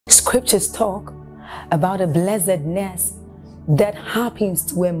Scriptures talk about a blessedness that happens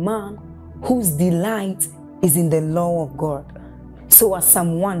to a man whose delight is in the law of God. So as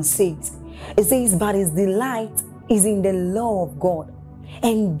Psalm 1 says, it says, but his delight is in the law of God,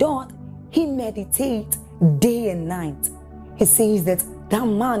 and doth he meditate day and night. He says that that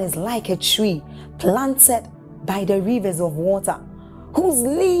man is like a tree planted by the rivers of water, whose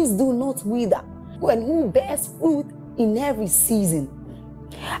leaves do not wither, and who bears fruit in every season.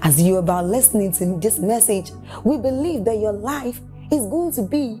 As you're about listening to this message, we believe that your life is going to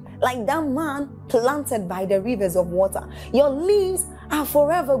be like that man planted by the rivers of water. Your leaves are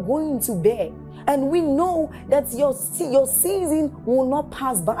forever going to bear. And we know that your season will not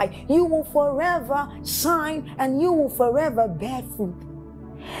pass by. You will forever shine and you will forever bear fruit.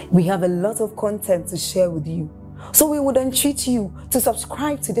 We have a lot of content to share with you. So we would entreat you to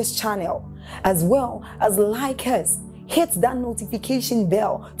subscribe to this channel, as well as like us. Hit that notification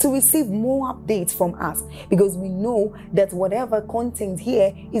bell to receive more updates from us, because we know that whatever content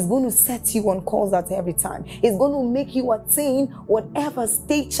here is going to set you on course at every time. It's going to make you attain whatever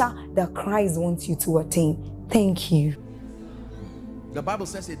stature that Christ wants you to attain. Thank you. The Bible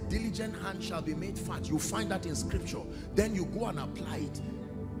says a diligent hand shall be made fat. You find that in scripture. Then you go and apply it.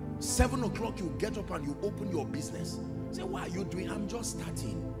 7 o'clock you get up and you open your business. Say, what are you doing? I'm just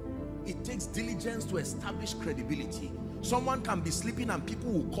starting. It takes diligence to establish credibility. Someone can be sleeping and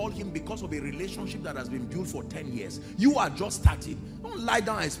people will call him because of a relationship that has been built for 10 years. You are just starting. Don't lie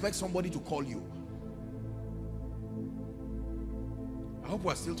down and expect somebody to call you. I hope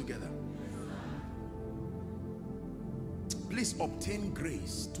we're still together. Please obtain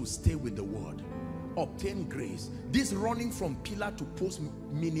grace to stay with the word. Obtain grace. This running from pillar to post,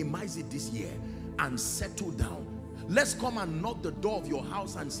 minimize it this year and settle down. Let's come and knock the door of your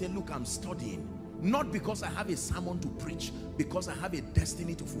house and say, look, I'm studying. Not because I have a sermon to preach, because I have a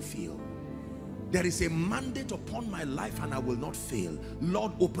destiny to fulfill. There is a mandate upon my life and I will not fail.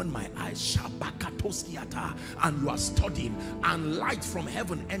 Lord, open my eyes. And you are studying and light from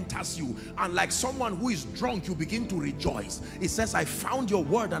heaven enters you. And like someone who is drunk, you begin to rejoice. It says, I found your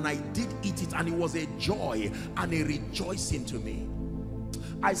word and I did eat it, and it was a joy and a rejoicing to me.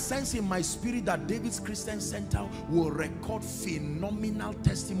 I sense in my spirit that David's Christian Center will record phenomenal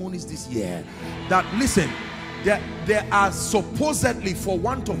testimonies this year. That, listen, there are supposedly, for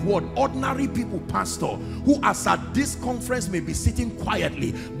want of word, ordinary people, pastor, who as at this conference may be sitting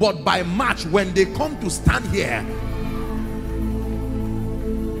quietly, but by March, when they come to stand here,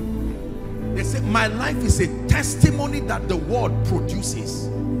 they say, my life is a testimony that the word produces.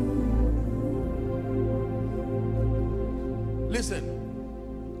 Listen,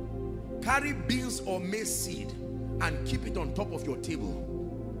 carry beans or maize seed and keep it on top of your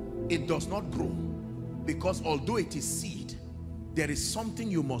table. It does not grow, because although it is seed, there is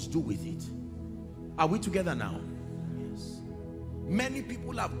something you must do with it. Are we together now? Yes. Many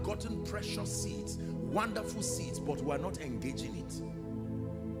people have gotten precious seeds, wonderful seeds, but we are not engaging it.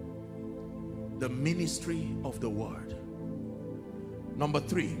 The ministry of the word. Number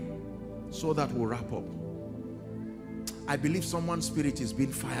 3, so that we'll wrap up. I believe someone's spirit is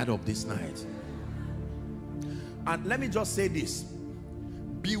being fired up this night. And let me just say this.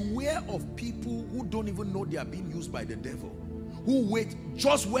 Beware of people who don't even know they are being used by the devil, who wait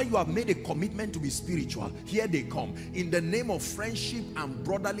just where you have made a commitment to be spiritual. Here they come in the name of friendship and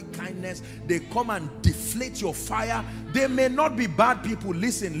brotherly kindness. They come and deflate your fire. They may not be bad people.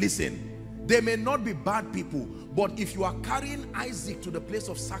 Listen, they may not be bad people, but if you are carrying Isaac to the place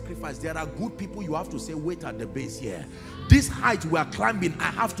of sacrifice, there are good people you have to say, wait at the base here. This height we are climbing, I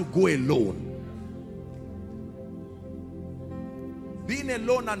have to go alone. Being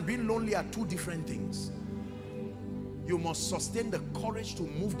alone and being lonely are two different things. You must sustain the courage to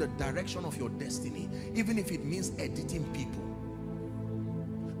move the direction of your destiny, even if it means editing people.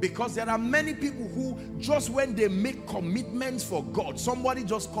 Because there are many people who, just when they make commitments for God, somebody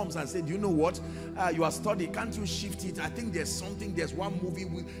just comes and says, you know what, you are studying, can't you shift it? I think there's something, there's one movie,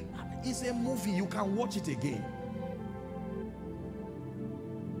 it's a movie, you can watch it again.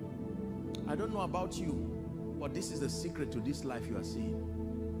 I don't know about you, but this is the secret to this life you are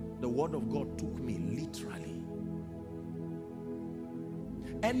seeing. The word of God took me literally.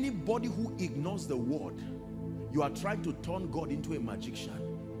 Anybody who ignores the word, you are trying to turn God into a magician.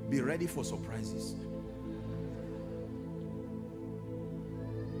 Be ready for surprises.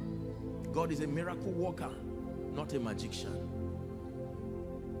 God is a miracle worker, not a magician.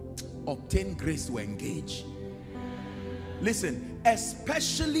 Obtain grace to engage. Listen,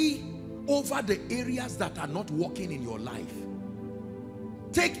 especially over the areas that are not working in your life.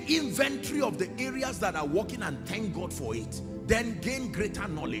 Take inventory of the areas that are working and thank God for it. then gain greater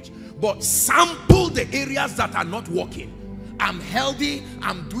knowledge. But sample the areas that are not working. I'm healthy,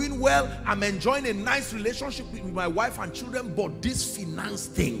 I'm doing well, I'm enjoying a nice relationship with my wife and children, but this finance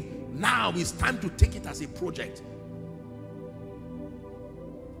thing, now it's time to take it as a project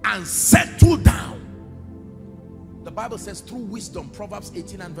and settle down. The Bible says through wisdom, Proverbs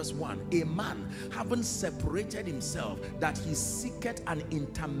 18 and verse 1, a man having separated himself, that he seeketh and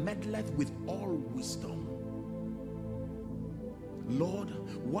intermeddleth with all wisdom. Lord,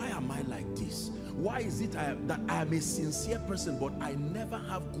 why am I like this? Why is it that I am a sincere person, but I never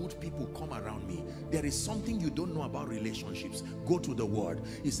have good people come around me? There is something you don't know about relationships. Go to the word.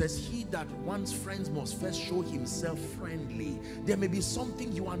 It says, he that wants friends must first show himself friendly. There may be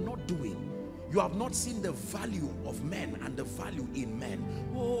something you are not doing. You have not seen the value of men and the value in men.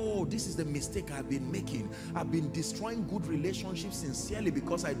 Oh, this is the mistake I've been making. I've been destroying good relationships sincerely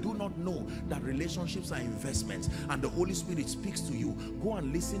because I do not know that relationships are investments. And the Holy Spirit speaks to you. Go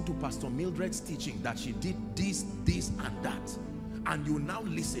and listen to Pastor Mildred's teaching that she did this, this, and that. And you now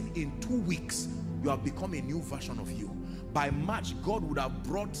listen. In 2 weeks, you have become a new version of you. By March, God would have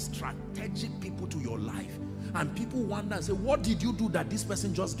brought strategic people to your life. And people wonder and say, what did you do that this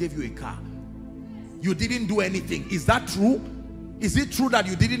person just gave you a car? You didn't do anything. Is that true? Is it true that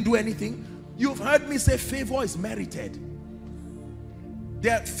you didn't do anything? You've heard me say favor is merited.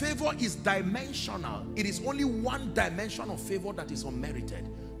 Their favor is dimensional. It is only one dimension of favor that is unmerited.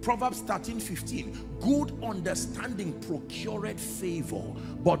 Proverbs 13:15, good understanding procureth favor,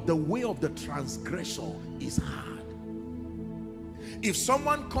 but the way of the transgressor is hard. If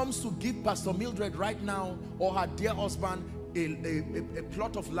someone comes to give Pastor Mildred right now, or her dear husband, a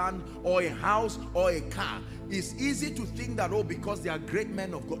plot of land or a house or a car, it's easy to think that, oh, because they are great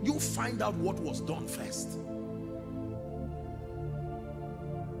men of God. You find out what was done first.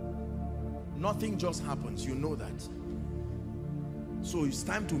 Nothing just happens, you know that. So it's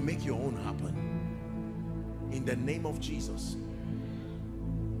time to make your own happen. In the name of Jesus,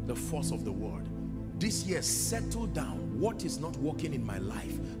 the force of the word. This year, settle down. What is not working in my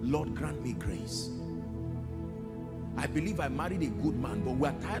life? Lord, grant me grace. I believe I married a good man, but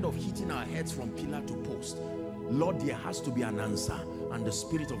we're tired of hitting our heads from pillar to post. Lord, there has to be an answer, and the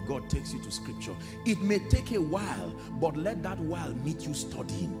Spirit of God takes you to scripture. It may take a while, but let that while meet you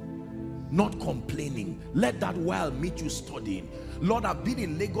studying, not complaining. Let that while meet you studying. Lord, I've been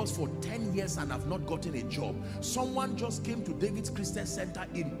in Lagos for 10 years and I've not gotten a job. Someone just came to David's Christian Center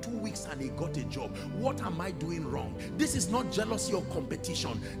in 2 weeks and he got a job. What am I doing wrong? This is not jealousy or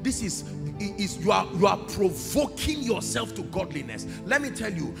competition. This is you are provoking yourself to godliness. Let me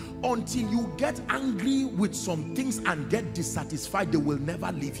tell you, until you get angry with some things and get dissatisfied, they will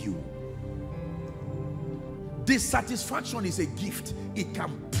never leave you. Dissatisfaction is a gift. It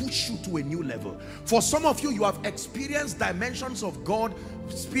can push you to a new level. For some of you, you have experienced dimensions of God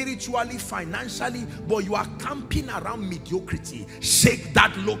spiritually, financially, but you are camping around mediocrity. Shake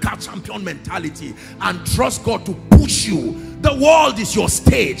that local champion mentality and trust God to push you. The world is your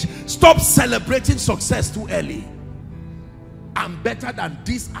stage. Stop celebrating success too early. I'm better than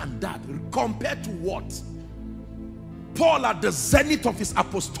this and that. Compared to what? Paul, at the zenith of his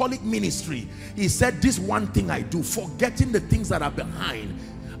apostolic ministry, he said, this one thing I do, forgetting the things that are behind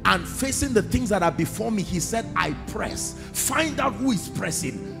and facing the things that are before me, he said, I press. Find out who is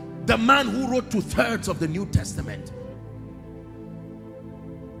pressing. The man who wrote 2/3 of the New Testament.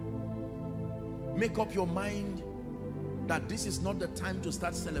 Make up your mind that this is not the time to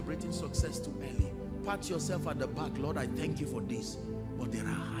start celebrating success too early. Pat yourself at the back. Lord, I thank you for this, but there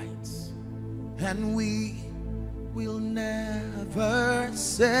are heights, and we will never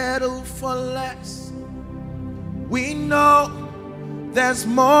settle for less. We know there's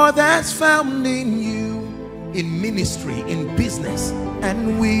more that's found in you, in ministry, in business,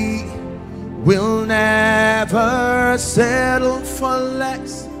 and we will never settle for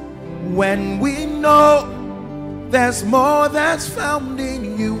less. When we know there's more that's found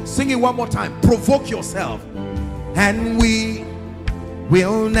in you. Sing it one more time. Provoke yourself. And we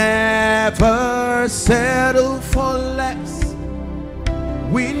will never settle for less.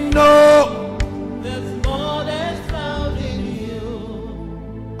 We know there's more that's found in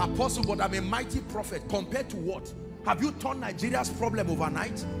you. Apostle, but I'm a mighty prophet. Compared to what? Have you turned Nigeria's problem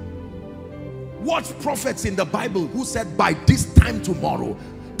overnight? Watch prophets in the Bible who said by this time tomorrow.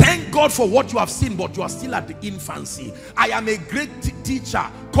 Thank God for what you have seen, but you are still at the infancy. I am a great teacher.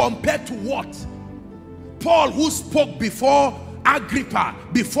 Compared to what? Paul, who spoke before Agrippa,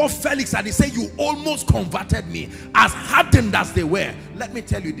 before Felix, and he said, you almost converted me. As hardened as they were, let me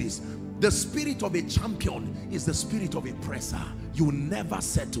tell you this, the spirit of a champion is the spirit of a presser. You never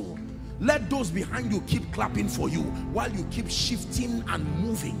settle. Let those behind you keep clapping for you while you keep shifting and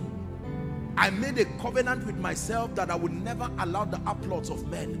moving. I made a covenant with myself that I would never allow the applause of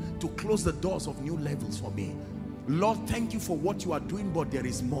men to close the doors of new levels for me. Lord, thank you for what you are doing, but there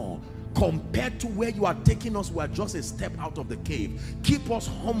is more. Compared to where you are taking us, we are just a step out of the cave. Keep us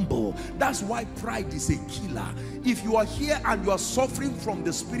humble. That's why pride is a killer. If you are here and you are suffering from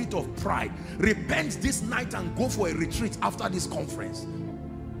the spirit of pride, repent this night and go for a retreat after this conference.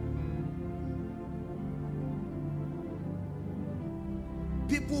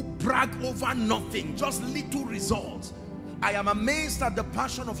 People brag over nothing, just little results. I am amazed at the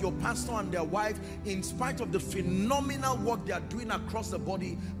passion of your pastor and their wife, in spite of the phenomenal work they are doing across the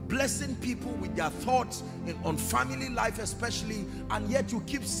body, blessing people with their thoughts on family life especially, and yet you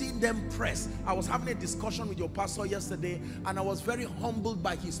keep seeing them press. I was having a discussion with your pastor yesterday, and I was very humbled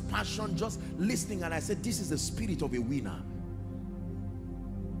by his passion, just listening, and I said, this is the spirit of a winner.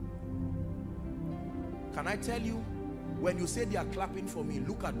 Can I tell you, when you say they are clapping for me,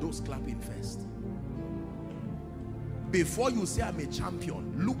 look at those clapping first. Before you say I'm a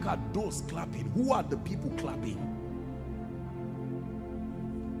champion, look at those clapping. Who are the people clapping?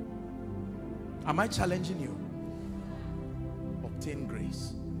 Am I challenging you? Obtain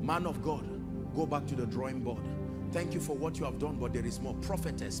grace. Man of God, go back to the drawing board. Thank you for what you have done, but there is more.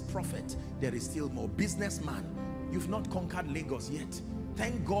 Prophetess, prophet, there is still more. Businessman, you've not conquered Lagos yet.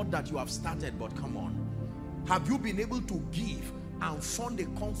 Thank God that you have started, but come on. Have you been able to give and fund a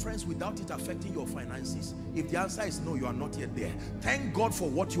conference without it affecting your finances? If the answer is no, you are not yet there. Thank God for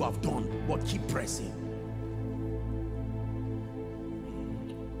what you have done, but keep pressing.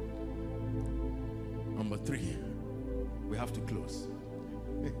 Number 3, we have to close.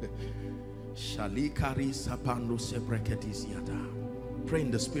 Pray in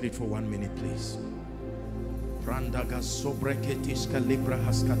the spirit for 1 minute, please.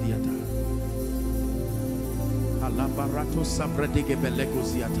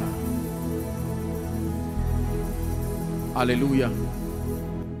 Hallelujah.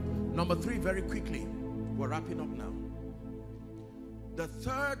 Number 3, very quickly, we're wrapping up now. The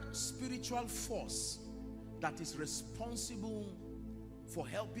third spiritual force that is responsible for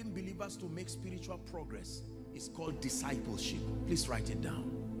helping believers to make spiritual progress is called discipleship. Please write it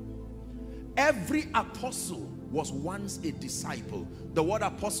down. Every apostle was once a disciple. The word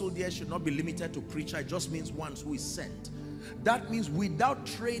apostle there should not be limited to preacher. It just means one who is sent. That means without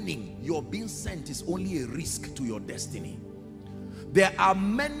training, your being sent is only a risk to your destiny. There are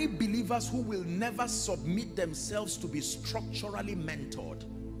many believers who will never submit themselves to be structurally mentored.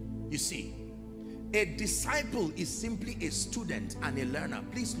 You see, a disciple is simply a student and a learner.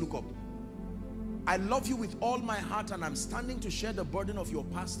 Please look up. I love you with all my heart, and I'm standing to share the burden of your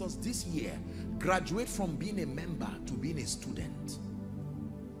pastors this year. Graduate from being a member to being a student.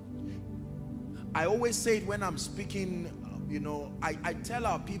 I always say it when I'm speaking, you know, I tell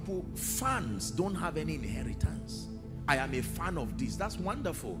our people, fans don't have any inheritance. I am a fan of this. That's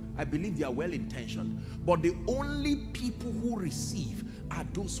wonderful. I believe they are well-intentioned. But the only people who receive are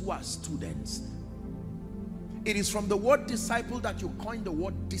those who are students. It is from the word disciple that you coin the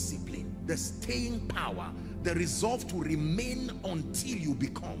word discipline, the staying power, the resolve to remain until you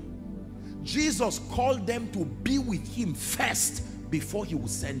become. Jesus called them to be with him first before he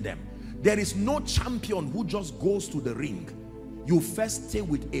would send them. There is no champion who just goes to the ring. You first stay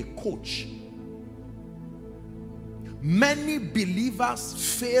with a coach. Many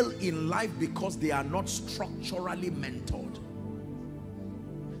believers fail in life because they are not structurally mentored.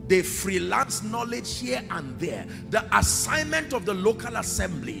 They freelance knowledge here and there. The assignment of the local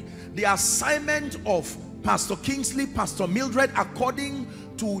assembly, the assignment of Pastor Kingsley, Pastor Mildred, according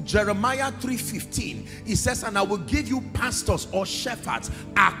to Jeremiah 3:15, he says, and I will give you pastors or shepherds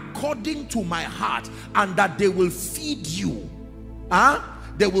according to my heart, and that they will feed you.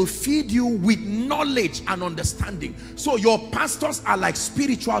 They will feed you with knowledge and understanding. So your pastors are like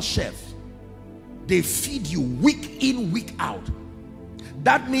spiritual chefs. They feed you week in, week out.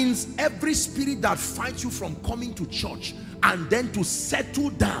 That means every spirit that fights you from coming to church and then to settle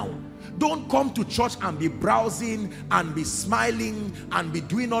down. Don't come to church and be browsing and be smiling and be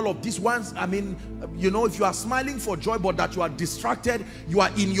doing all of these ones. I mean, you know, if you are smiling for joy but that you are distracted, you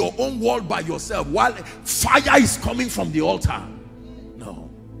are in your own world by yourself while fire is coming from the altar. No.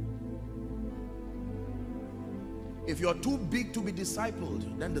 If you are too big to be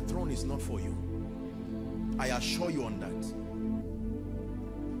discipled, then the throne is not for you. I assure you on that.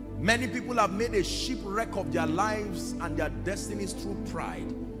 Many people have made a shipwreck of their lives and their destinies through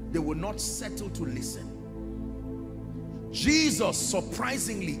pride. They will not settle to listen. Jesus,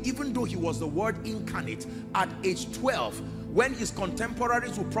 surprisingly, even though he was the word incarnate, at age 12, when his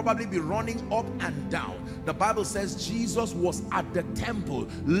contemporaries will probably be running up and down. The Bible says Jesus was at the temple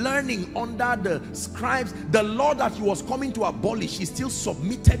learning under the scribes. The law that he was coming to abolish, he still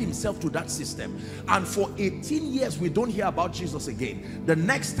submitted himself to that system. And for 18 years we don't hear about Jesus again. The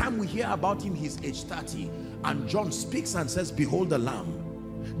next time we hear about him, he's age 30, and John speaks and says, behold the Lamb.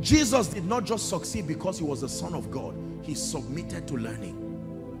 Jesus did not just succeed because he was the Son of God. He submitted to learning.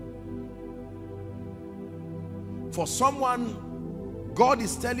 For someone, God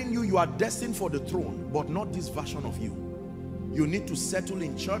is telling you, you are destined for the throne, but not this version of you. You need to settle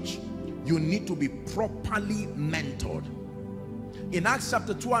in church. You need to be properly mentored. In Acts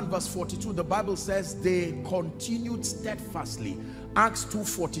chapter 2 and verse 42, the Bible says they continued steadfastly. Acts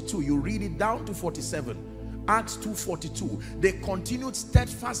 2:42, you read it down to 47. Acts 2:42, they continued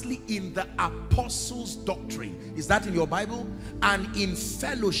steadfastly in the apostles' doctrine. Is that in your Bible? And in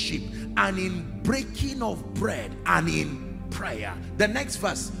fellowship, and in breaking of bread, and in prayer. The next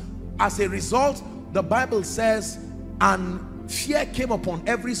verse, as a result, the Bible says, and fear came upon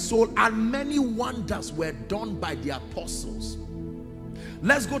every soul, and many wonders were done by the apostles.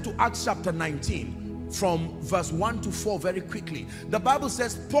 Let's go to Acts chapter 19. From verse 1 to 4 very quickly. The Bible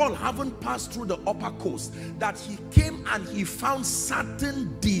says Paul, having passed through the upper coast, that he came and he found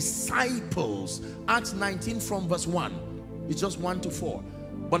certain disciples. Acts 19 from verse 1. It's just 1 to 4.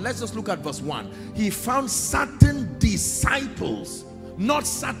 But let's just look at verse 1. He found certain disciples, not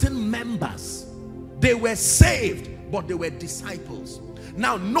certain members. They were saved, but they were disciples.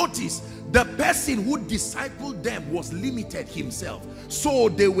 Now notice, the person who discipled them was limited himself. So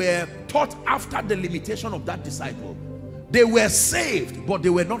they were taught after the limitation of that disciple. They were saved, but they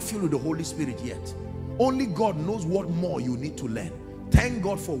were not filled with the Holy Spirit yet. Only God knows what more you need to learn. Thank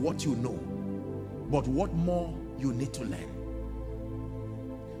God for what you know, but what more you need to learn.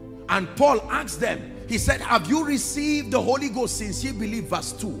 And Paul asked them, he said, have you received the Holy Ghost since ye believe?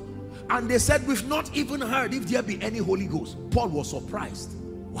 Verse 2. And they said, we've not even heard if there be any Holy Ghost. Paul was surprised.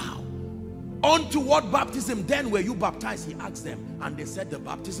 Wow. Unto what baptism then were you baptized? He asked them. And they said, the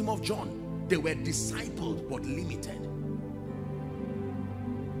baptism of John. They were discipled but limited.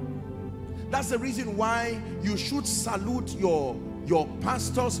 That's the reason why you should salute your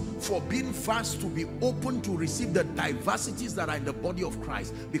pastors for being fast to be open to receive the diversities that are in the body of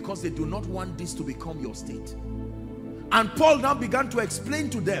Christ, because they do not want this to become your state. And Paul now began to explain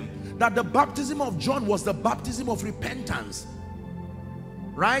to them that the baptism of John was the baptism of repentance,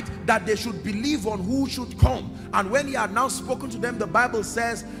 right? That they should believe on who should come. And when he had now spoken to them, the Bible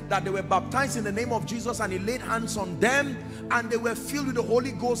says that they were baptized in the name of Jesus, and he laid hands on them, and they were filled with the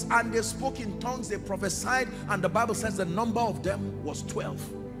Holy Ghost, and they spoke in tongues, they prophesied, and the Bible says the number of them was 12.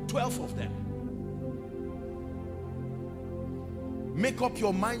 12 of them. Make up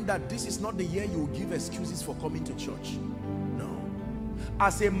your mind that this is not the year you will give excuses for coming to church. No.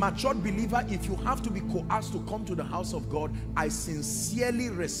 As a matured believer, if you have to be coerced to come to the house of God, I sincerely,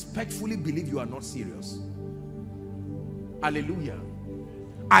 respectfully believe you are not serious. Hallelujah.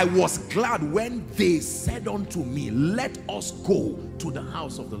 I was glad when they said unto me, let us go to the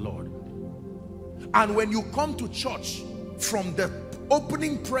house of the Lord. And when you come to church, from the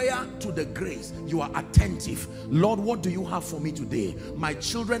opening prayer to the grace, you are attentive. Lord, what do you have for me today? My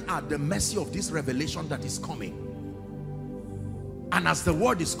children are at the mercy of this revelation that is coming. And as the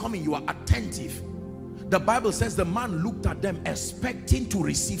word is coming, you are attentive. The Bible says the man looked at them expecting to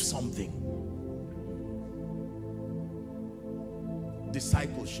receive something.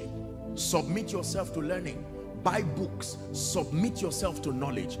 Discipleship. Submit yourself to learning. Buy books. Submit yourself to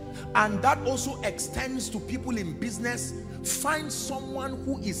knowledge. And that also extends to people in business. Find someone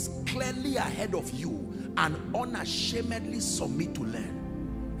who is clearly ahead of you and unashamedly submit to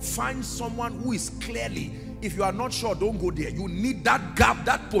learn. Find someone who is clearly, if you are not sure, don't go there. You need that gap,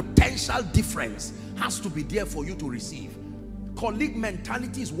 that potential difference has to be there for you to receive. Colleague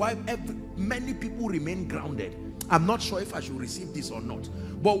mentality is why many people remain grounded. I'm not sure if I should receive this or not.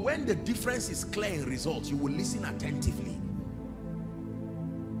 But when the difference is clear in results, you will listen attentively.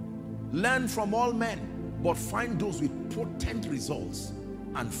 Learn from all men, but find those with potent results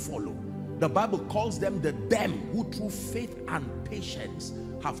and follow. The Bible calls them the them who through faith and patience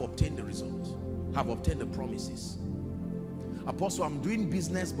have obtained the results, have obtained the promises. Apostle, I'm doing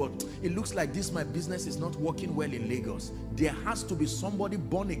business, but it looks like my business is not working well in Lagos. There has to be somebody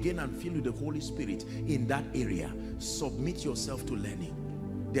born again and filled with the Holy Spirit in that area. Submit yourself to learning.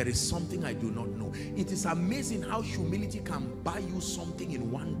 there is something I do not know. It is amazing how humility can buy you something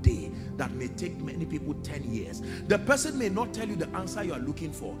in one day that may take many people 10 years. The person may not tell you the answer you are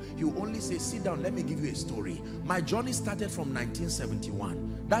looking for. He will only say, sit down, let me give you a story. My journey started from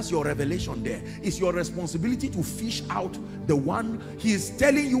 1971. That's your revelation there. It's your responsibility to fish out the one. He is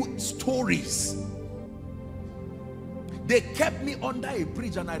telling you stories. They kept me under a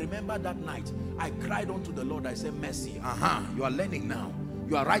bridge, and I remember that night, I cried unto the Lord. I said, mercy. You are learning now.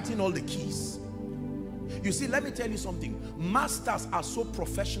 You are writing all the keys. You see, let me tell you something. Masters are so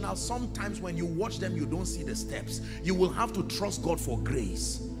professional. Sometimes when you watch them, you don't see the steps. You will have to trust God for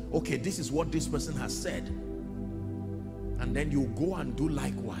grace. Okay, this is what this person has said. And then you go and do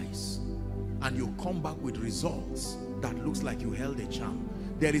likewise. And you come back with results that looks like you held a charm.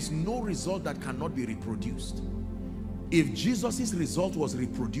 There is no result that cannot be reproduced. If Jesus's result was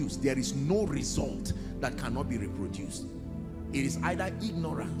reproduced, there is no result that cannot be reproduced. It is either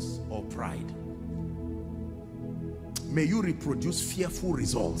ignorance or pride. May you reproduce fearful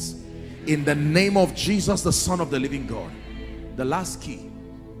results in the name of Jesus, the Son of the living God. The last key.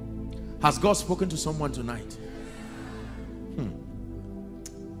 Has God spoken to someone tonight?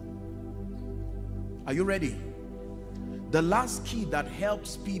 Are you ready? The last key that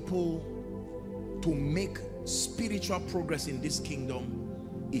helps people to make spiritual progress in this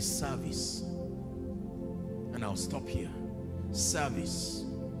kingdom is service. And I'll stop here. Service.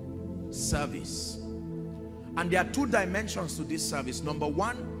 Service. And there are two dimensions to this service. Number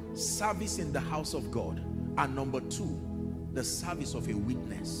one, service in the house of God. And number two, the service of a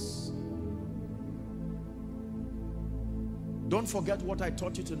witness. Don't forget what I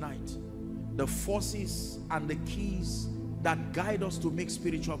taught you tonight. The forces and the keys that guide us to make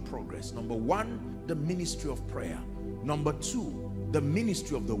spiritual progress. Number one, the ministry of prayer. Number two, the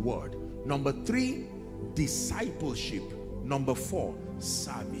ministry of the word. Number three, discipleship. Number four,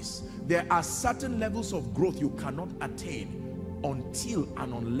 service. There are certain levels of growth you cannot attain until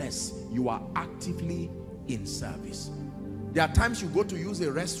and unless you are actively in service. There are times you go to use a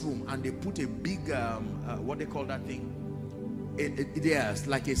restroom and they put a big what they call that thing, there's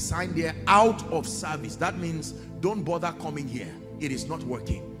like a sign there, out of service. That means don't bother coming here, it is not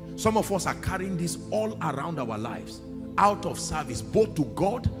working. Some of us are carrying this all around our lives, out of service, both to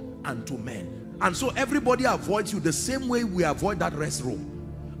God and to men. And so everybody avoids you the same way we avoid that restroom.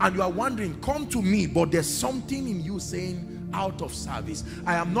 And you are wondering, come to me, but there's something in you saying out of service.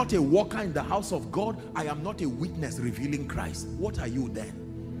 I am not a worker in the house of God. I am not a witness revealing Christ. What are you then?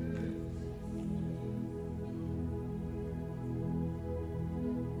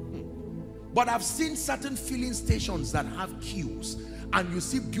 But I've seen certain filling stations that have queues, and you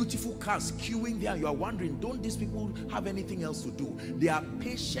see beautiful cars queuing there. You are wondering, don't these people have anything else to do? They are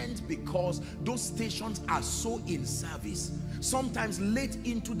patient because those stations are so in service. Sometimes late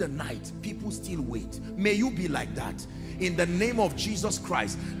into the night, people still wait. May you be like that in the name of Jesus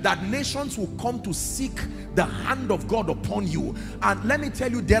Christ, that nations will come to seek the hand of God upon you. And let me tell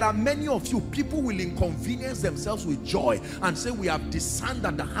you, there are many of you, people will inconvenience themselves with joy and say, we have discerned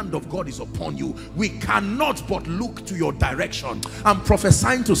that the hand of God is upon you. We cannot but look to your direction. I'm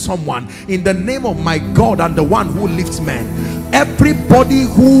prophesying to someone in the name of my God and the one who lifts men. Everybody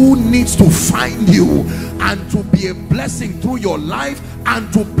who needs to find you and to be a blessing through your life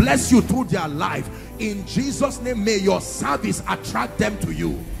and to bless you through their life, in Jesus' name, may your service attract them to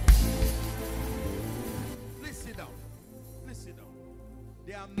you. Please sit down. Please sit down.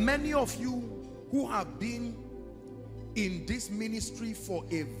 There are many of you who have been in this ministry for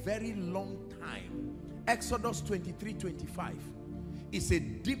a very long time. Exodus 23:25 is a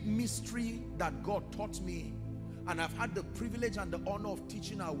deep mystery that God taught me, and I've had the privilege and the honor of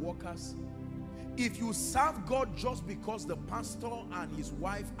teaching our workers. If you serve God just because the pastor and his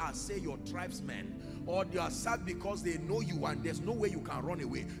wife are, say, your tribesmen, or they are served because they know you and there's no way you can run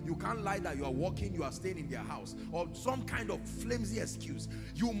away, you can't lie that you are working, you are staying in their house, or some kind of flimsy excuse.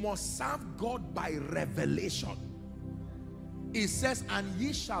 You must serve God by revelation. It says, and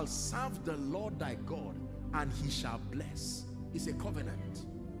ye shall serve the Lord thy God, and he shall bless. It's a covenant.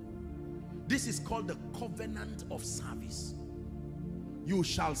 This is called the covenant of service. You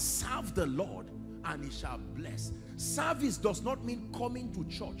shall serve the Lord and he shall bless. Service does not mean coming to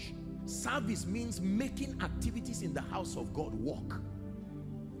church. Service means making activities in the house of God work.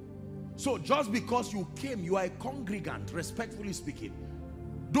 So just because you came, you are a congregant, respectfully speaking.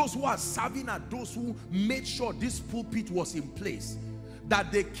 Those who are serving are those who made sure this pulpit was in place,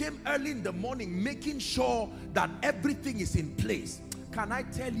 that they came early in the morning making sure that everything is in place. Can I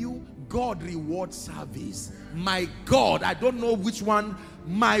tell you, God rewards service. My God, I don't know which one,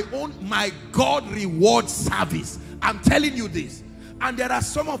 my God rewards service. I'm telling you this. And there are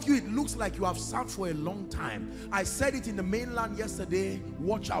some of you, it looks like you have served for a long time. I said it in the mainland yesterday,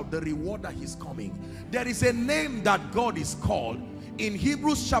 watch out, the rewarder is coming. There is a name that God is called in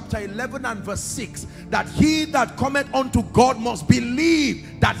Hebrews chapter 11 and verse 6, that he that cometh unto God must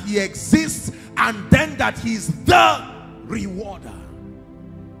believe that he exists, and then that he is the rewarder.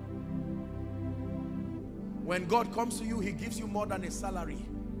 When God comes to you, he gives you more than a salary.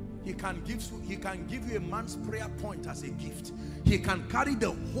 He can give you a man's prayer point as a gift. He can carry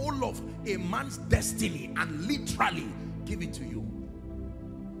the whole of a man's destiny and literally give it to you.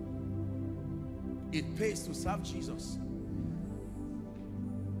 It pays to serve Jesus.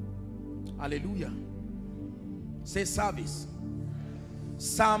 Hallelujah. Say service.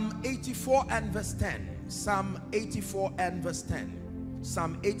 Psalm 84 and verse 10. Psalm 84 and verse 10.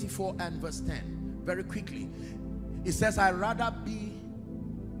 Psalm 84 and verse 10. Very quickly. It says, I rather be,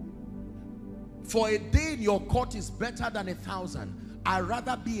 for a day in your court is better than 1,000. I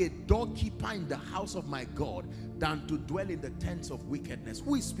rather be a doorkeeper in the house of my God than to dwell in the tents of wickedness.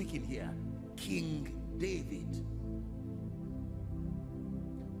 Who is speaking here? King David.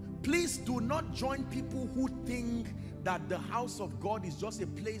 Please do not join people who think that the house of God is just a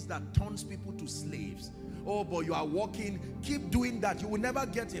place that turns people to slaves. Oh, but you are walking, keep doing that. You will never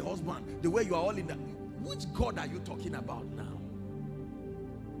get a husband the way you are all in that. Which God are you talking about now?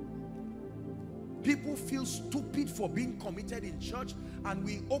 People feel stupid for being committed in church, and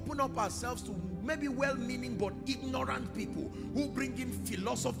we open up ourselves to maybe well-meaning but ignorant people who bring in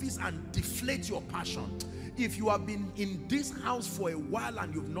philosophies and deflate your passion. If you have been in this house for a while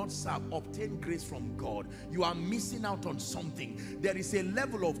and you've not served, obtain grace from God. You are missing out on something. There is a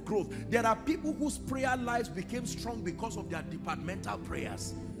level of growth. There are people whose prayer lives became strong because of their departmental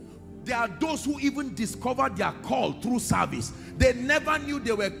prayers. There are those who even discovered their call through service. They never knew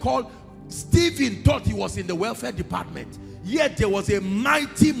they were called. Stephen thought he was in the welfare department, yet there was a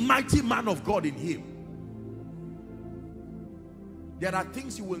mighty man of God in him. There are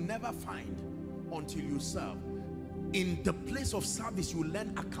things you will never find until you serve. In the place of service, you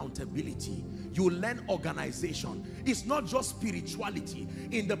learn accountability, you learn organization. It's not just spirituality.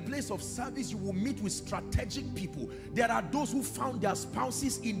 In the place of service, you will meet with strategic people. There are those who found their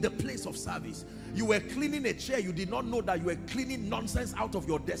spouses in the place of service. You were cleaning a chair, you did not know that you were cleaning nonsense out of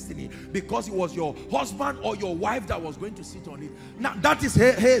your destiny, because it was your husband or your wife that was going to sit on it. Now that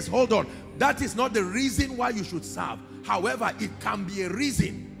is, hold on, that is not the reason why you should serve. However, it can be a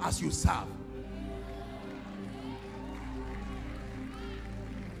reason as you serve.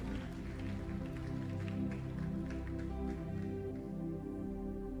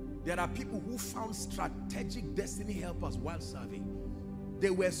 There are people who found strategic destiny helpers while serving. They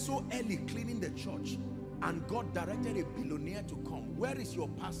were so early cleaning the church, and God directed a billionaire to come. Where is your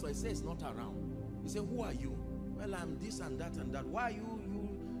pastor? He says, not around. He said, who are you? Well, I'm this and that and that. Why are you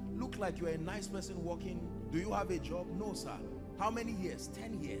look like you're a nice person working. Do you have a job? No, sir. How many years?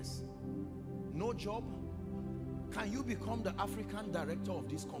 10 years. No job? Can you become the African director of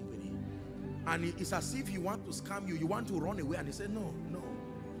this company? And it's as if he wants to scam you. You want to run away. And he said, no.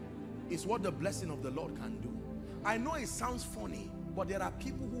 It's what the blessing of the Lord can do. I know it sounds funny, but there are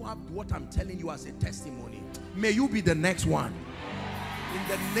people who have what I'm telling you as a testimony. May you be the next one. In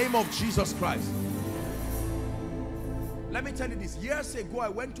the name of Jesus Christ. Let me tell you this. Years ago, I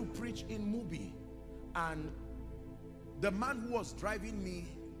went to preach in Mubi, and the man who was driving me,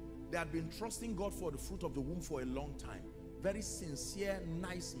 they had been trusting God for the fruit of the womb for a long time. Very sincere,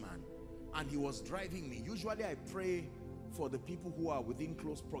 nice man. And he was driving me. Usually I pray for the people who are within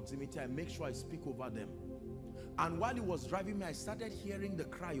close proximity. I make sure I speak over them. And while he was driving me, I started hearing the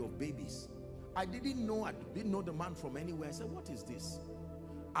cry of babies. I didn't know the man from anywhere. I said, what is this?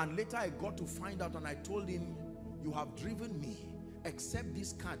 And later I got to find out, and I told him, you have driven me, except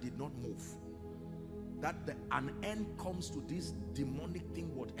this car did not move. That an end comes to this demonic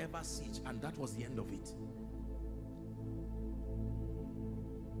thing, whatever siege, and that was the end of it.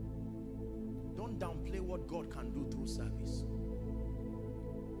 Don't downplay what God can do through service.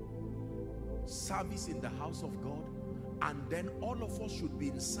 Service in the house of God, and then all of us should be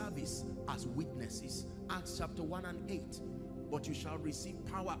in service as witnesses. Acts chapter 1 and 8. But you shall receive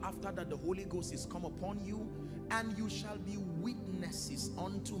power after that the Holy Ghost is come upon you, and you shall be witnesses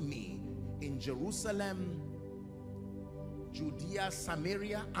unto me in Jerusalem, Judea,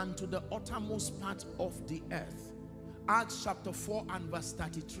 Samaria, and to the uttermost part of the earth. Acts chapter 4 and verse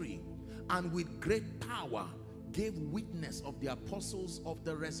 33. And with great power gave witness of the apostles of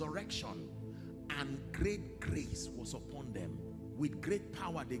the resurrection, and great grace was upon them. With great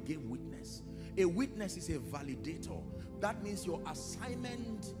power they gave witness. A witness is a validator. That means your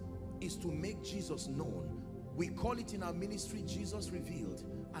assignment is to make Jesus known We call it in our ministry Jesus revealed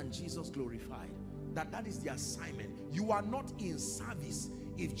and Jesus glorified. That is the assignment. You are not in service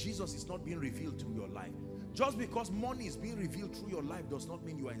if Jesus is not being revealed through your life. Just because money is being revealed through your life does not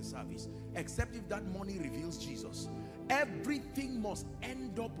mean you are in service, except if that money reveals Jesus. Everything must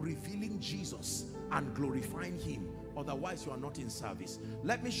end up revealing Jesus and glorifying him. Otherwise, you are not in service.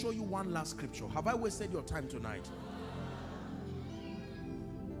 Let me show you one last scripture. Have I wasted your time tonight?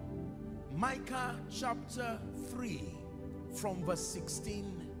 Micah chapter 3 from verse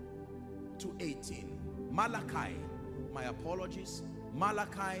 16 to 18. Malachi, my apologies.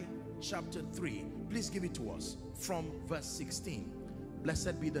 Malachi chapter 3. Please give it to us from verse 16.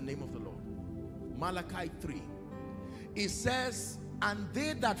 Blessed be the name of the Lord. Malachi 3. It says, and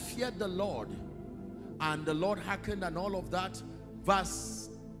they that feared the Lord, and the Lord hearkened, and all of that. Verse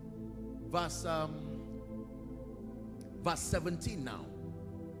 17 now.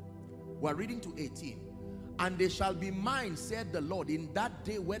 We're reading to 18. And they shall be mine, said the Lord, in that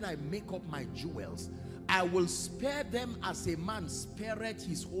day when I make up my jewels. I will spare them as a man spareth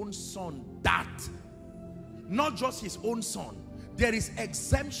his own son. That, not just his own son. There is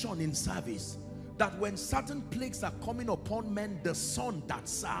exemption in service. That when certain plagues are coming upon men, the son that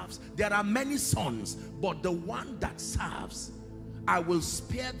serves, there are many sons, but the one that serves, I will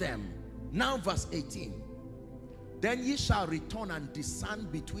spare them. Now verse 18. Then ye shall return and discern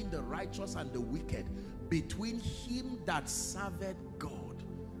between the righteous and the wicked, between him that serveth God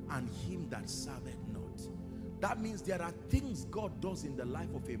and him that serveth not. That means there are things God does in the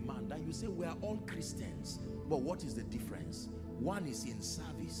life of a man that you say, we are all Christians, but what is the difference? One is in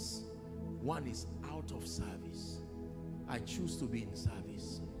service, one is out of service. I choose to be in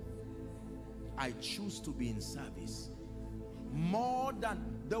service. I choose to be in service. More than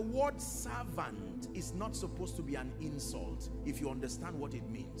the word servant is not supposed to be an insult if you understand what it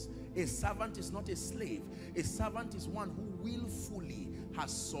means. A servant is not a slave. A servant is one who willfully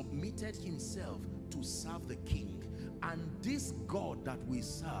has submitted himself to serve the king. And this God that we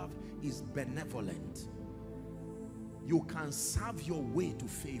serve is benevolent. You can serve your way to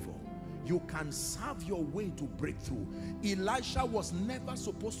favor. You can serve your way to breakthrough. Elisha was never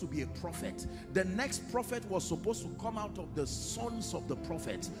supposed to be a prophet. The next prophet was supposed to come out of the sons of the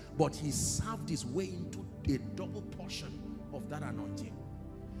prophets, but he served his way into a double portion of that anointing.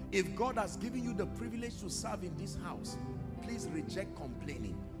 If God has given you the privilege to serve in this house, please reject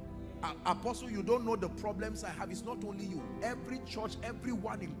complaining. Apostle, you don't know the problems I have. It's not only you. Every church,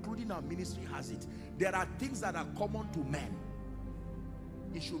 everyone, including our ministry, has it. There are things that are common to men.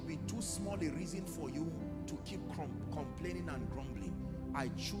 It should be too small a reason for you to keep complaining and grumbling. I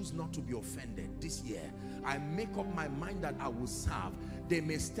choose not to be offended this year. I make up my mind that I will serve. They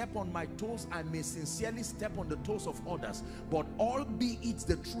may step on my toes. I may sincerely step on the toes of others. But albeit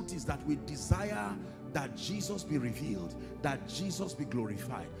the truth is that we desire that Jesus be revealed, that Jesus be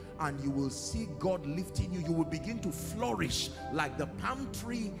glorified. And you will see God lifting you. You will begin to flourish like the palm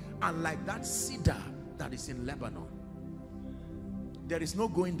tree and like that cedar that is in Lebanon. There is no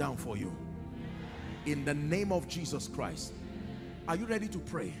going down for you. In the name of Jesus Christ. Are you ready to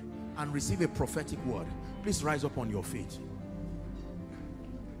pray and receive a prophetic word? Please rise up on your feet.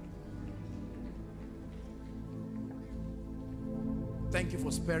 Thank you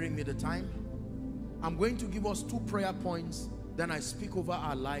for sparing me the time. I'm going to give us 2 prayer points. Then I speak over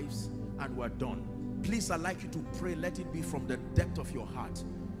our lives and we're done. Please, I'd like you to pray. Let it be from the depth of your heart.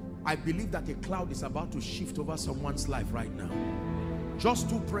 I believe that a cloud is about to shift over someone's life right now. Just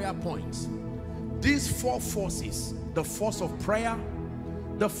 2 prayer points. These 4 forces, the force of prayer,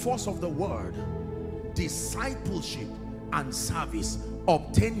 the force of the word, discipleship, and service,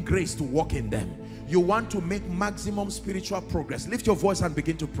 obtain grace to walk in them. You want to make maximum spiritual progress. Lift your voice and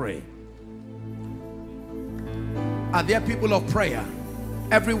begin to pray. Are there people of prayer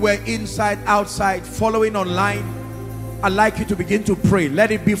everywhere, inside, outside, following online? I'd like you to begin to pray. Let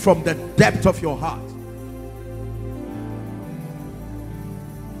it be from the depth of your heart.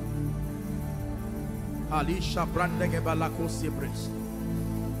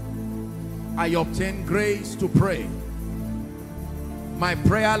 I obtain grace to pray. My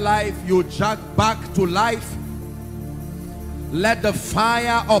prayer life, you jack back to life. Let the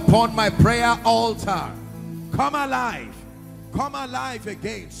fire upon my prayer altar come alive. Come alive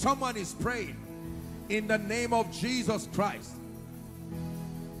again. Someone is praying. In the name of Jesus Christ,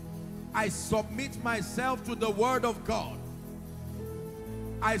 I submit myself to the word of God.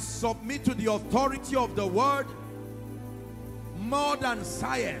 I submit to the authority of the word. More than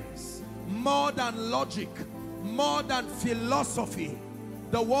science, more than logic, more than philosophy,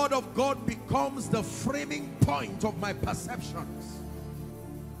 the word of God becomes the framing point of my perceptions.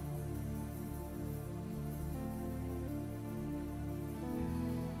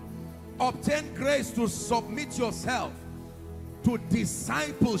 Obtain grace to submit yourself to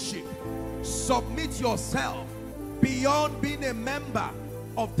discipleship. Submit yourself beyond being a member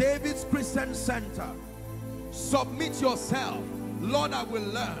of David's Christian Center. Submit yourself. Lord, I will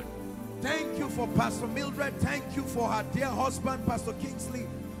learn. Thank you for Pastor Mildred. Thank you for her dear husband, Pastor Kingsley.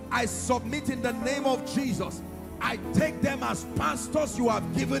 I submit in the name of Jesus. I take them as pastors you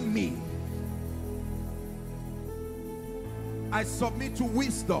have given me. I submit to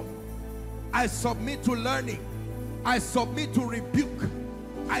wisdom. I submit to learning. I submit to rebuke.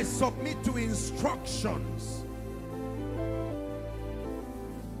 I submit to instructions.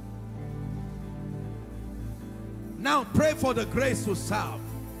 Now pray for the grace to serve.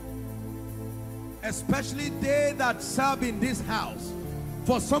 Especially they that serve in this house.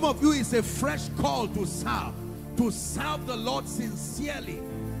 For some of you, it's a fresh call to serve. To serve the Lord sincerely.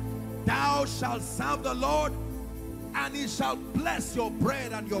 Thou shalt serve the Lord, and he shall bless your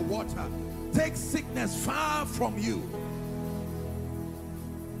bread and your water. Take sickness far from you.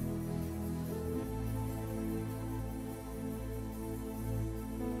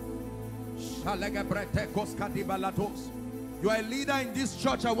 You are a leader in this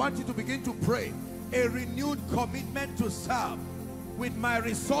church. I want you to begin to pray. A renewed commitment to serve with my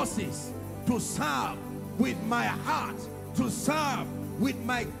resources, to serve with my heart, to serve with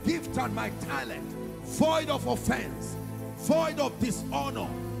my gift and my talent, void of offense, void of dishonor,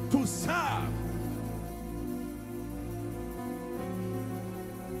 to serve.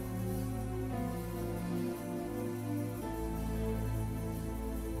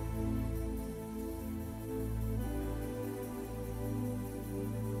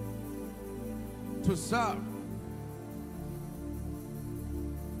 To serve.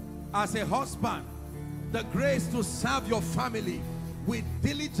 As a husband, the grace to serve your family with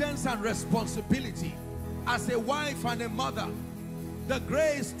diligence and responsibility. As a wife and a mother, the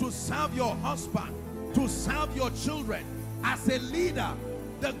grace to serve your husband, to serve your children. As a leader,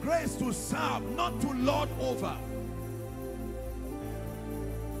 the grace to serve, not to lord over.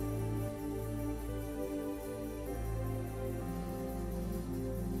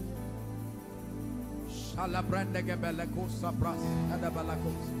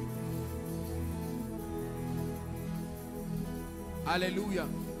 Hallelujah.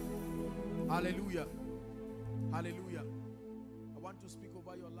 Hallelujah. Hallelujah. I want to speak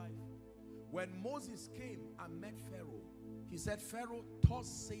over your life. When Moses came and met Pharaoh, he said, Pharaoh, thus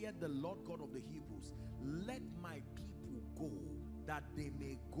saith the Lord God of the Hebrews, let my people go, that they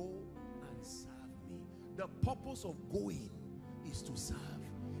may go and serve me. The purpose of going is to serve.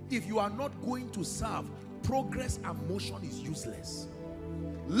 If you are not going to serve, progress and motion is useless.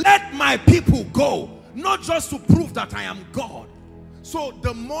 Let my people go, not just to prove that I am God. So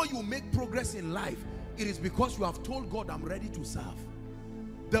the more you make progress in life, it is because you have told God, I'm ready to serve.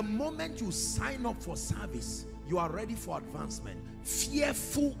 The moment you sign up for service, you are ready for advancement.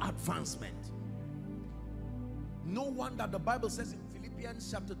 Fearful advancement. No wonder the Bible says in Philippians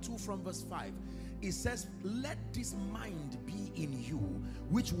chapter 2 from verse 5, it says, let this mind be in you,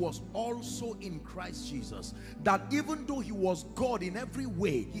 which was also in Christ Jesus, that even though he was God in every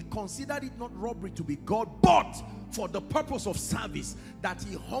way, he considered it not robbery to be God, but for the purpose of service, that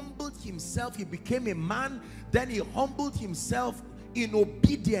he humbled himself, he became a man, then he humbled himself in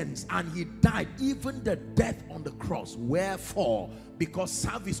obedience, and he died, even the death on the cross. Wherefore, because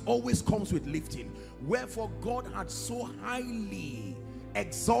service always comes with lifting, wherefore God had so highly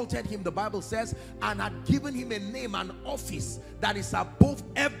exalted him, the Bible says, and had given him a name, an office that is above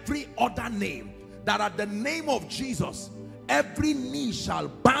every other name, that at the name of Jesus every knee shall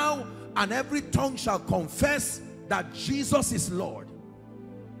bow and every tongue shall confess that Jesus is Lord.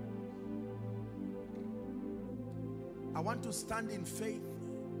 I want to stand in faith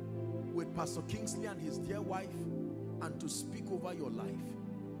with Pastor Kingsley and his dear wife and to speak over your life.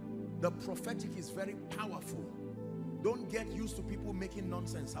 The prophetic is very powerful. Don't get used to people making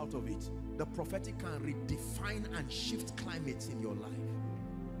nonsense out of it. The prophetic can redefine and shift climates in your life.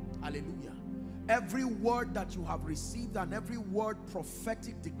 Hallelujah. Every word that you have received and every word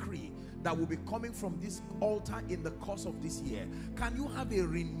prophetic decree that will be coming from this altar in the course of this year, can you have a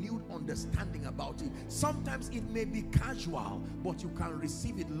renewed understanding about it? Sometimes it may be casual, but you can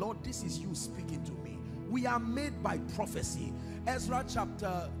receive it. Lord, this is you speaking to me. We are made by prophecy. Ezra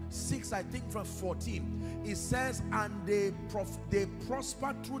chapter 6, I think from 14, it says, and they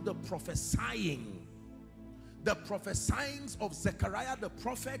prospered through the prophesying. The prophesyings of Zechariah the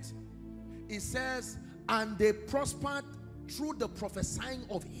prophet. It says, and they prospered through the prophesying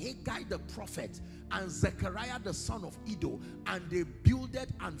of Haggai the prophet and Zechariah the son of Iddo, and they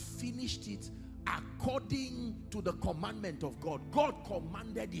builded and finished it according to the commandment of God. God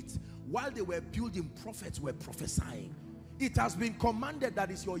commanded it. While they were building, prophets were prophesying. It has been commanded that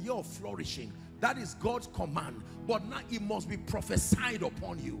is your year of flourishing. That is God's command. But now it must be prophesied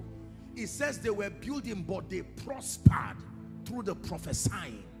upon you. It says they were building, but they prospered through the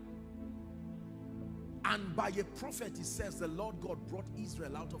prophesying. And by a prophet, it says the Lord God brought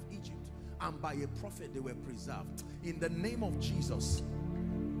Israel out of Egypt. And by a prophet, they were preserved. In the name of Jesus,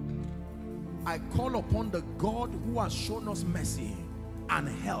 I call upon the God who has shown us mercy and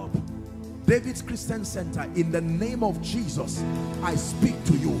help. David's Christian Center, in the name of Jesus, I speak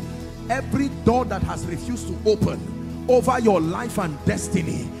to you. Every door that has refused to open over your life and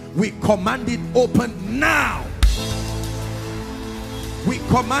destiny, we command it open now. We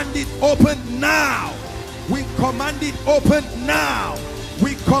command it open now. We command it open now.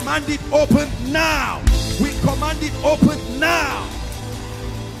 We command it open now. We command it open now.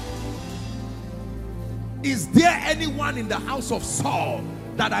 Is there anyone in the house of Saul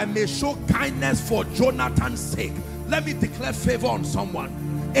that I may show kindness for Jonathan's sake? Let me declare favor on someone.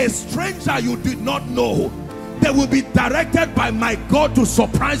 A stranger you did not know, they will be directed by my God to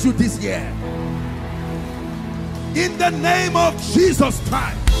surprise you this year. In the name of Jesus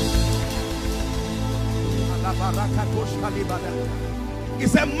Christ. He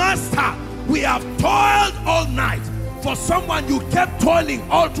said, Master, we have toiled all night. For someone, you kept toiling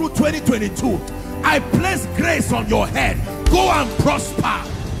all through 2022. I place grace on your head. Go and prosper.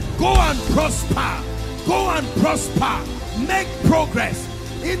 Go and prosper. Go and prosper. Make progress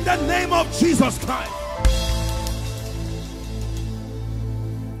in the name of Jesus Christ.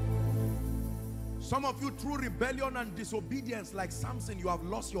 Some of you, through rebellion and disobedience, like Samson, you have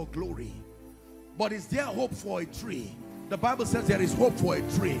lost your glory. But is there hope for a tree? The Bible says there is hope for a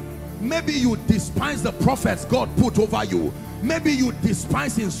tree. Maybe you despise the prophets God put over you. Maybe you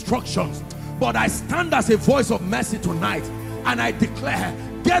despise instructions. But I stand as a voice of mercy tonight, and I declare,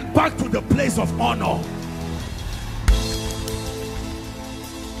 get back to the place of honor.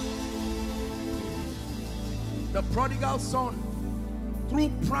 The prodigal son, through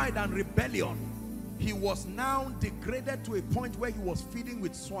pride and rebellion, he was now degraded to a point where he was feeding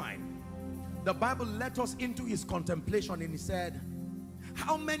with swine. The Bible let us into his contemplation, and he said,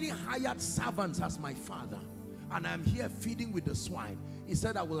 how many hired servants has my father? And I'm here feeding with the swine. He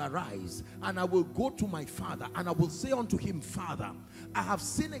said, I will arise and I will go to my father, and I will say unto him, Father, I have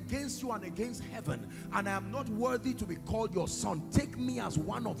sinned against you and against heaven, and I am not worthy to be called your son. Take me as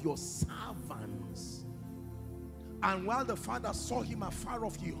one of your servants. And while the father saw him afar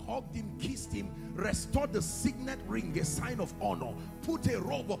off, he hugged him, kissed him, restored the signet ring, a sign of honor, put a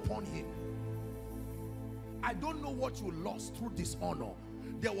robe upon him. I don't know what you lost through dishonor.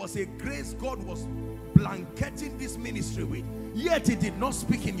 There was a grace God was blanketing this ministry with, yet it did not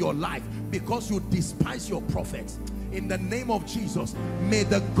speak in your life because you despise your prophets. In the name of Jesus, may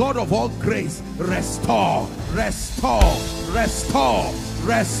the God of all grace restore, restore, restore,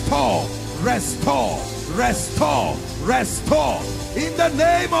 restore, restore, restore, restore, in the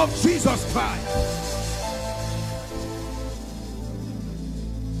name of Jesus Christ.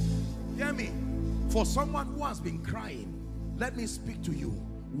 Hear me. For someone who has been crying, let me speak to you.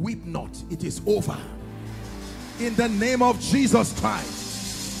 Weep not, it is over. In the name of Jesus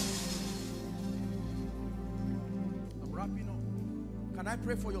Christ. I'm wrapping up. Can I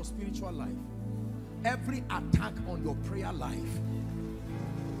pray for your spiritual life? Every attack on your prayer life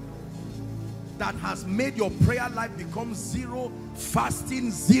that has made your prayer life become zero,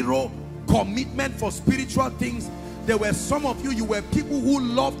 fasting, zero, commitment for spiritual things. There were some of you, you were people who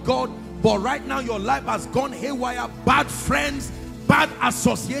loved God, but right now your life has gone haywire. Bad friends, bad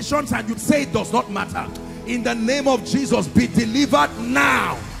associations, and you say it does not matter. In the name of Jesus, be delivered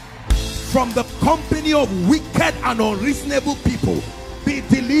now from the company of wicked and unreasonable people. Be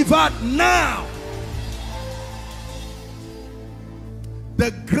delivered now.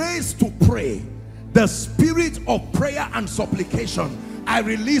 The grace to pray, the spirit of prayer and supplication, I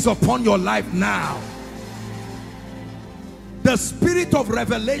release upon your life now. The spirit of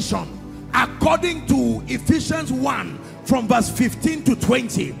revelation, according to Ephesians 1 from verse 15 to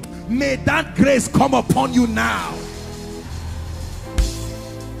 20, may that grace come upon you now.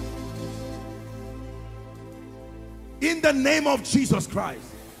 In the name of Jesus Christ.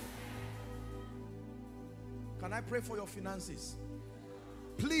 Can I pray for your finances?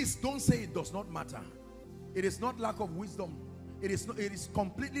 Please don't say it does not matter. It is not lack of wisdom. It is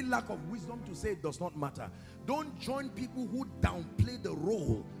completely lack of wisdom to say it does not matter. Don't join people who downplay the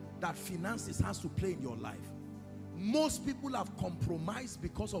role that finances has to play in your life. Most people have compromised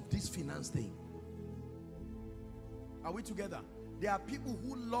because of this finance thing. Are we together? There are people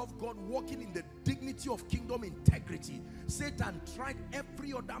who love God, walking in the dignity of kingdom integrity. Satan tried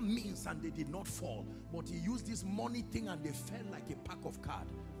every other means and they did not fall. But he used this money thing and they fell like a pack of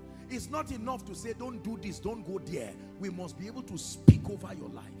cards. It's not enough to say, don't do this, don't go there. We must be able to speak over your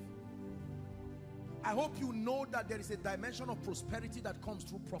life. I hope you know that there is a dimension of prosperity that comes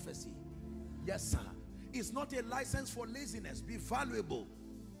through prophecy. Yes, sir. It's not a license for laziness. Be valuable.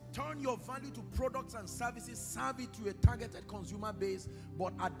 Turn your value to products and services. Serve it to a targeted consumer base.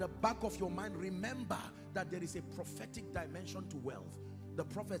 But at the back of your mind, remember that there is a prophetic dimension to wealth. The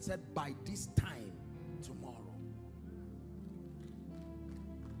prophet said, by this time tomorrow.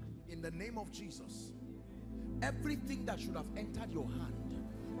 In the name of Jesus, everything that should have entered your hand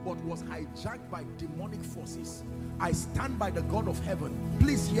but was hijacked by demonic forces, I stand by the God of heaven.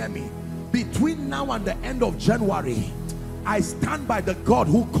 Please hear me. Between now and the end of January, I stand by the God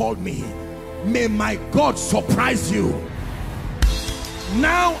who called me. May my God surprise you.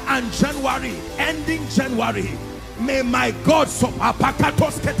 Now and January, ending January, may my God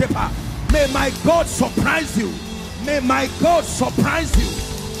may my God surprise you. May my God surprise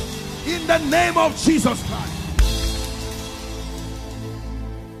you. In the name of Jesus Christ.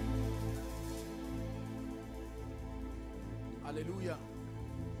 Hallelujah.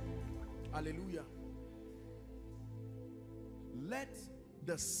 Hallelujah. Let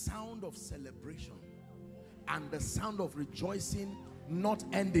the sound of celebration and the sound of rejoicing not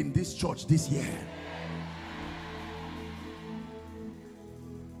end in this church this year.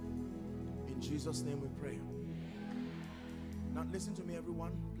 In Jesus' name we pray. Now listen to me,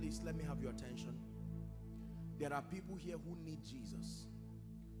 everyone. Please let me have your attention. There are people here who need Jesus.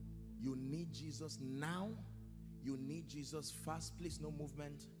 You need Jesus now. You need Jesus fast. Please, no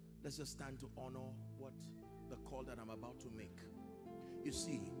movement. Let's just stand to honor what the call that I'm about to make. You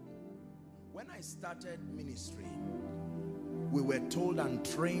see, when I started ministry, we were told and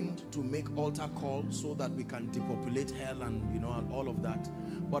trained to make altar calls so that we can depopulate hell and and all of that.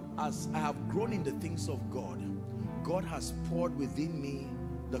 But as I have grown in the things of God, God has poured within me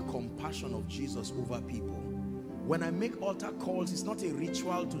the compassion of Jesus over people. When I make altar calls, it's not a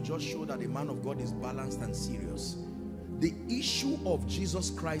ritual to just show that a man of God is balanced and serious. The issue of Jesus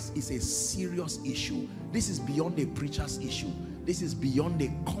Christ is a serious issue. This is beyond a preacher's issue. This is beyond a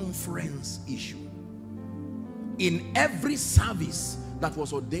conference issue. In every service that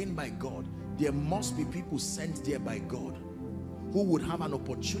was ordained by God, there must be people sent there by God who would have an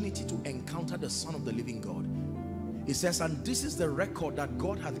opportunity to encounter the Son of the living God. He says, and this is the record that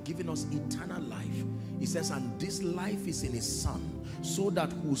God hath given us, eternal life. He says, and this life is in his Son, so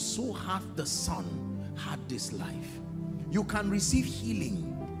that whoso hath the Son had this life. You can receive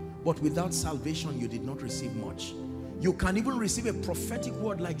healing, but without salvation you did not receive much. You can even receive a prophetic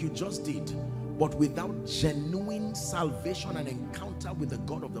word like you just did, but without genuine salvation and encounter with the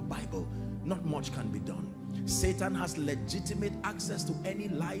God of the Bible, not much can be done. Satan has legitimate access to any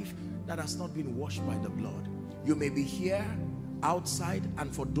life that has not been washed by the blood. You may be here, outside,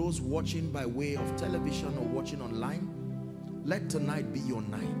 and for those watching by way of television or watching online, let tonight be your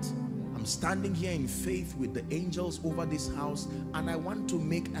night. I'm standing here in faith with the angels over this house, and I want to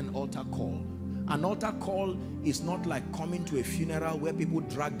make an altar call. An altar call is not like coming to a funeral where people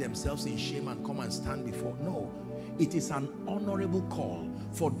drag themselves in shame and come and stand before. No, it is an honorable call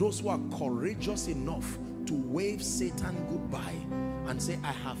for those who are courageous enough to wave Satan goodbye and say,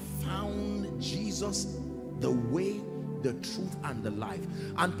 I have found Jesus, the way, the truth, and the life.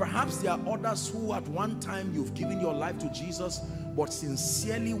 And perhaps there are others who at one time you've given your life to Jesus, but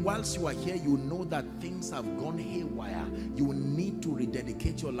sincerely whilst you are here, you know that things have gone haywire. You need to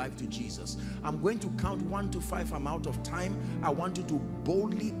rededicate your life to Jesus. I'm going to count 1 to 5. I'm out of time. I want you to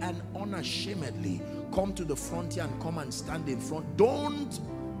boldly and unashamedly come to the frontier and come and stand in front. Don't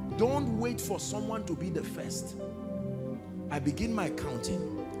wait for someone to be the first. I begin my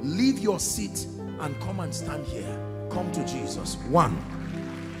counting. Leave your seat and come and stand here. Come to Jesus. 1.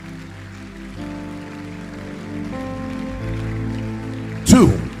 2.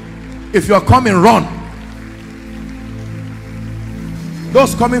 If you're coming, run.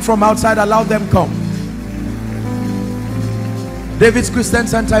 Those coming from outside, allow them come. David's Christian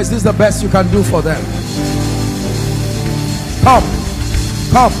Center, is this the best you can do for them? Come.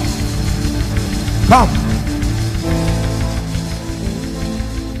 Come. Come.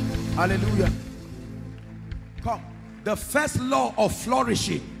 Hallelujah. Come. The first law of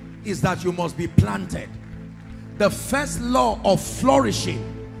flourishing is that you must be planted. The first law of flourishing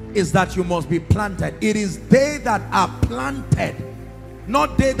is that you must be planted. It is they that are planted,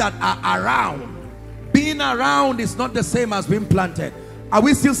 not they that are around. Being around is not the same as being planted. Are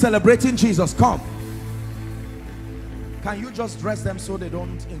we still celebrating Jesus? Come. Can you just dress them so they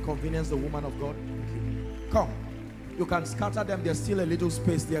don't inconvenience the woman of God? Come. You can scatter them. There's still a little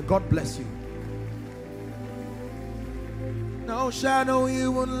space there. God bless you. No shadow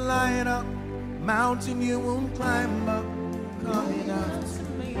you won't light up, mountain you won't climb up, coming out to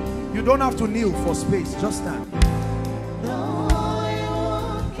me. You don't have to kneel for space, just stand. No, you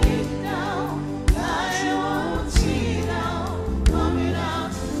won't keep down, I won't see down, coming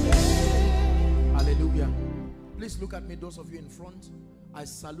out to me. Hallelujah. Please look at me, those of you in front. I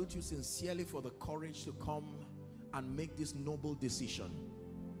salute you sincerely for the courage to come and make this noble decision.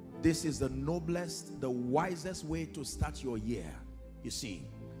 This is the noblest, the wisest way to start your year. You see,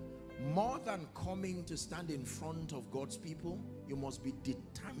 more than coming to stand in front of God's people, you must be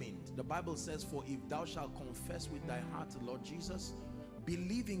determined. The Bible says, for if thou shalt confess with thy heart the Lord Jesus,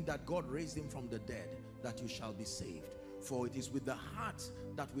 believing that God raised him from the dead, that you shall be saved. For it is with the heart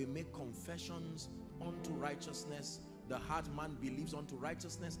that we make confessions unto righteousness. The heart man believes unto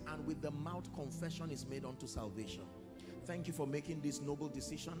righteousness, and with the mouth confession is made unto salvation. Thank you for making this noble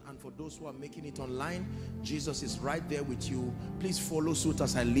decision. And for those who are making it online, Jesus is right there with you. Please follow suit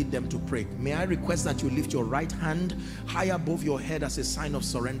as I lead them to pray. May I request that you lift your right hand high above your head as a sign of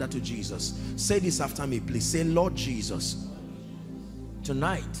surrender to Jesus. Say this after me, please. Say, Lord Jesus,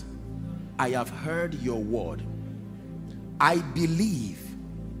 tonight I have heard your word. I believe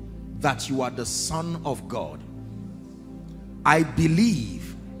that you are the Son of God. I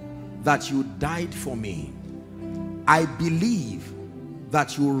believe that you died for me. I believe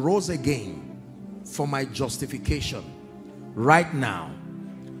that you rose again for my justification. Right now,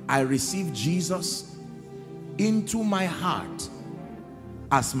 I receive Jesus into my heart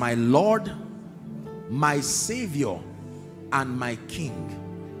as my Lord, my Savior, and my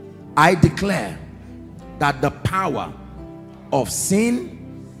King. I declare that the power of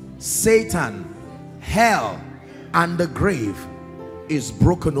sin, Satan, hell, and the grave is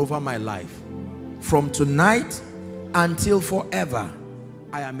broken over my life. From tonight until forever,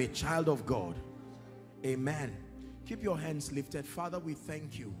 I am a child of God. Amen. Keep your hands lifted. Father, we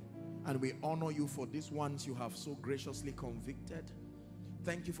thank you and we honor you for these ones you have so graciously convicted.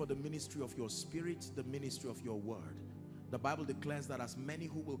 Thank you for the ministry of your spirit, the ministry of your word. The Bible declares that as many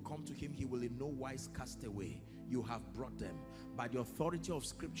who will come to him, he will in no wise cast away. You have brought them. By the authority of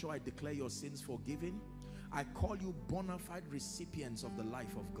scripture, I declare your sins forgiven. I call you bona fide recipients of the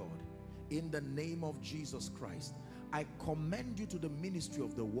life of God. In the name of Jesus Christ, I commend you to the ministry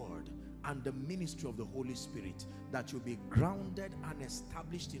of the word and the ministry of the Holy Spirit, that you be grounded and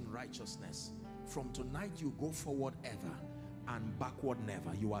established in righteousness. From tonight, you go forward ever and backward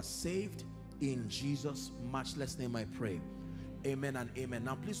never. You are saved in Jesus' matchless name I pray. Amen and amen.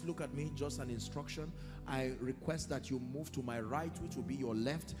 Now please look at me, just an instruction. I request that you move to my right, which will be your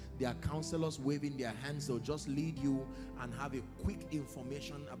left. There are counselors waving their hands. They'll just lead you and have a quick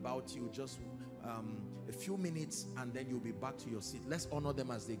information about you, just a few minutes, and then you'll be back to your seat. Let's honor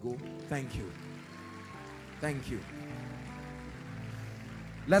them as they go. Thank you. Thank you.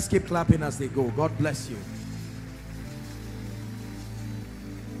 Let's keep clapping as they go. God bless you.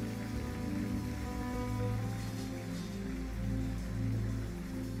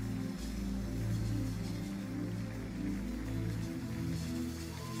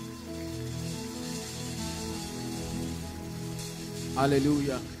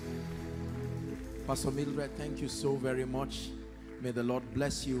 Hallelujah. Pastor Mildred, thank you so very much. May the Lord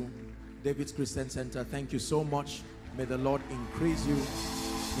bless you. David's Christian Center, thank you so much. May the Lord increase you in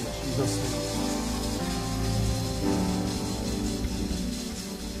Jesus' name.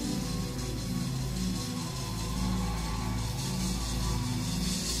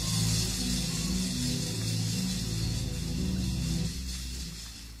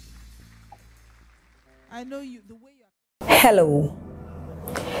 I know you the way you are. Hello.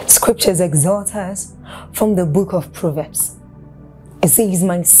 Scriptures exhort us from the book of Proverbs. It says,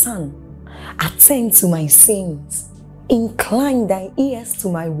 my son, attend to my sayings, incline thy ears to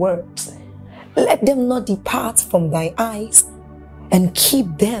my words, let them not depart from thy eyes, and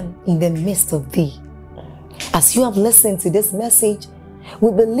keep them in the midst of thee. As you have listened to this message,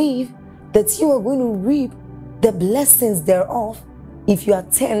 we believe that you are going to reap the blessings thereof if you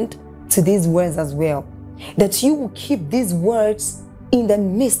attend to these words as well. That you will keep these words in the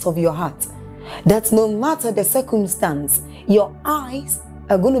midst of your heart. That no matter the circumstance, your eyes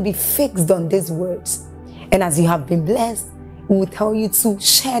are going to be fixed on these words. And as you have been blessed, we will tell you to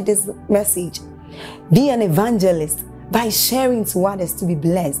share this message. Be an evangelist by sharing to others to be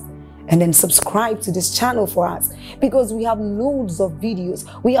blessed. And then subscribe to this channel for us, because we have loads of videos,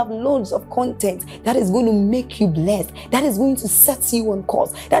 we have loads of content that is going to make you blessed, that is going to set you on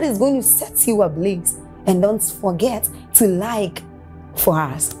course, that is going to set you ablaze. And don't forget to like for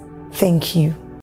us. Thank you.